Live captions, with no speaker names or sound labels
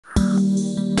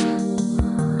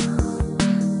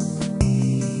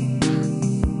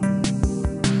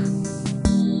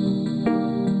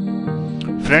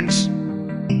Friends,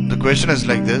 the question is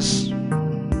like this.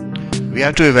 We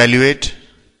have to evaluate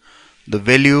the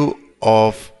value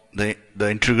of the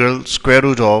integral square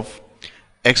root of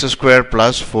x square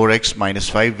plus 4x minus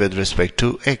 5 with respect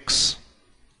to x.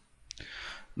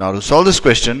 Now to solve this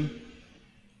question,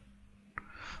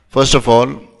 first of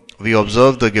all, we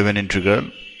observe the given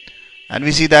integral and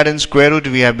we see that in square root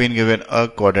we have been given a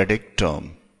quadratic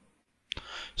term.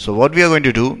 So what we are going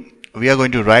to do, we are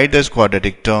going to write this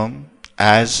quadratic term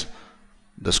as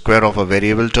the square of a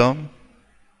variable term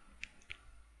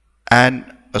and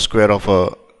a square of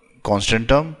a constant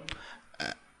term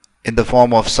in the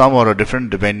form of sum or a different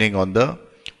depending on the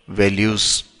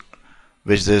values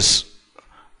which this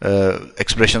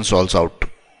expression solves out.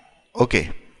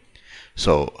 Okay,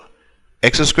 so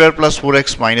x square plus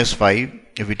 4x minus 5,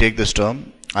 if we take this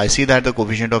term, I see that the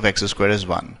coefficient of x square is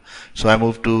 1. So I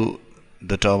move to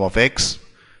the term of x,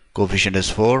 coefficient is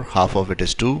 4, half of it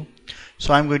is 2.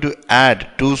 So I'm going to add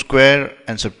 2 square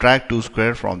and subtract 2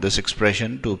 square from this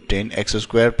expression to obtain x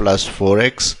square plus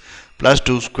 4x plus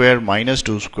 2 square minus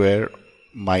 2 square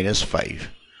minus 5.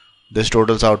 This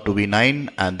totals out to be 9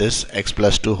 and this x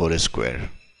plus 2 whole square.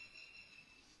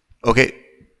 Okay,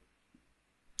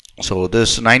 so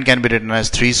this 9 can be written as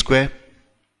 3 square.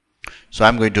 So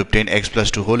I'm going to obtain x plus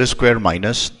 2 whole square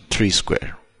minus 3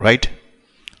 square, right?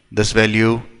 This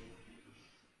value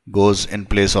goes in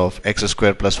place of x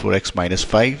square plus 4x minus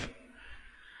 5.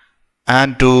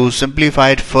 And to simplify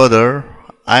it further,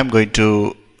 I'm going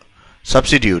to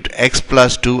substitute x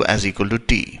plus 2 as equal to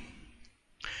t.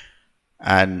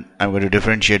 And I'm going to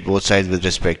differentiate both sides with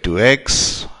respect to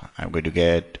x. I'm going to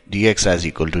get dx as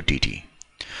equal to dt.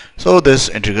 So this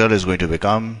integral is going to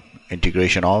become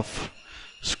integration of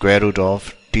square root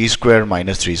of t square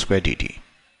minus 3 square dt.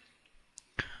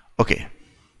 Okay.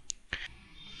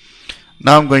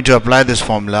 Now I'm going to apply this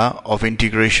formula of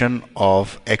integration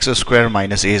of x square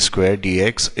minus a square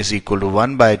dx is equal to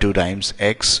 1 by 2 times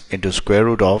x into square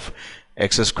root of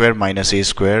x square minus a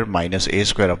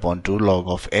square upon 2 log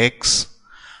of x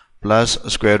plus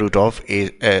square root of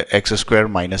x square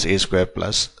minus a square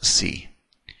plus c.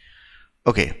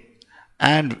 Okay,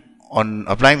 and on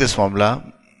applying this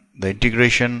formula, the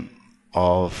integration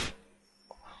of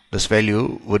this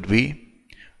value would be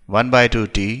 1 by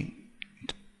 2t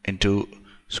into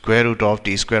square root of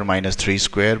t square minus 3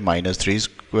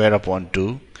 square upon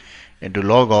 2 into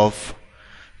log of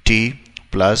t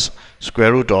plus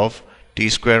square root of t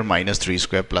square minus 3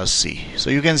 square plus c. So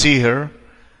you can see here,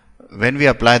 when we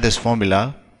apply this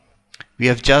formula, we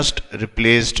have just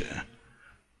replaced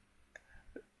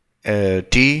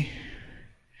t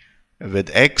with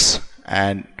x,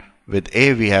 and with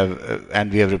a we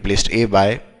have replaced a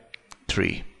by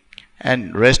 3,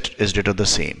 and rest is ditto the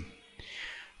same.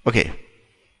 Okay,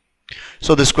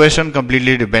 so this question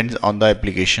completely depends on the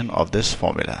application of this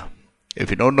formula. If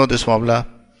you don't know this formula,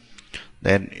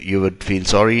 then you would feel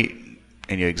sorry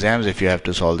in your exams if you have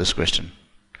to solve this question.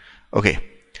 Okay,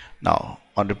 now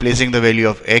on replacing the value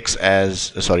of x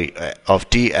as of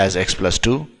t as x plus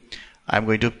 2, I'm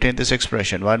going to obtain this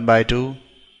expression 1 by 2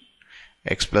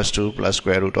 x plus 2 plus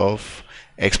square root of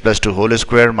x plus 2 whole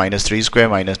square minus 3 square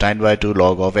minus 9 by 2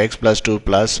 log of x plus 2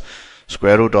 plus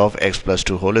square root of x plus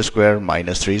 2 whole square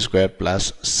minus 3 square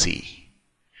plus c.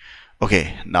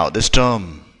 Okay, now this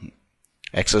term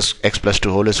x plus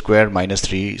 2 whole square minus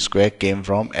 3 square came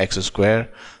from x square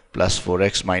plus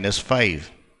 4x minus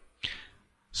 5.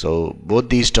 So both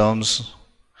these terms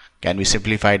can be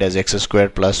simplified as x square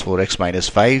plus 4x minus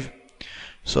 5.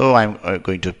 So I'm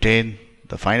going to obtain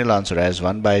the final answer as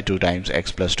 1 by 2 times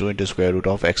x plus 2 into square root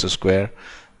of x square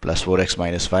plus 4x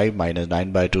minus 5 minus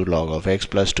 9 by 2 log of x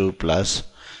plus 2 plus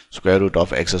square root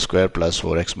of x square plus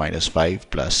 4x minus 5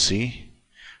 plus c,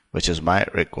 which is my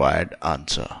required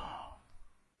answer.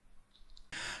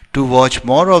 To watch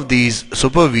more of these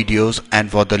super videos and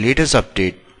for the latest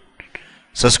update,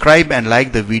 subscribe and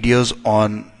like the videos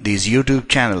on these YouTube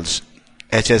channels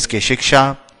HSK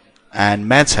Shiksha and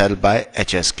Maths Help by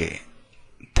HSK.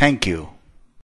 Thank you.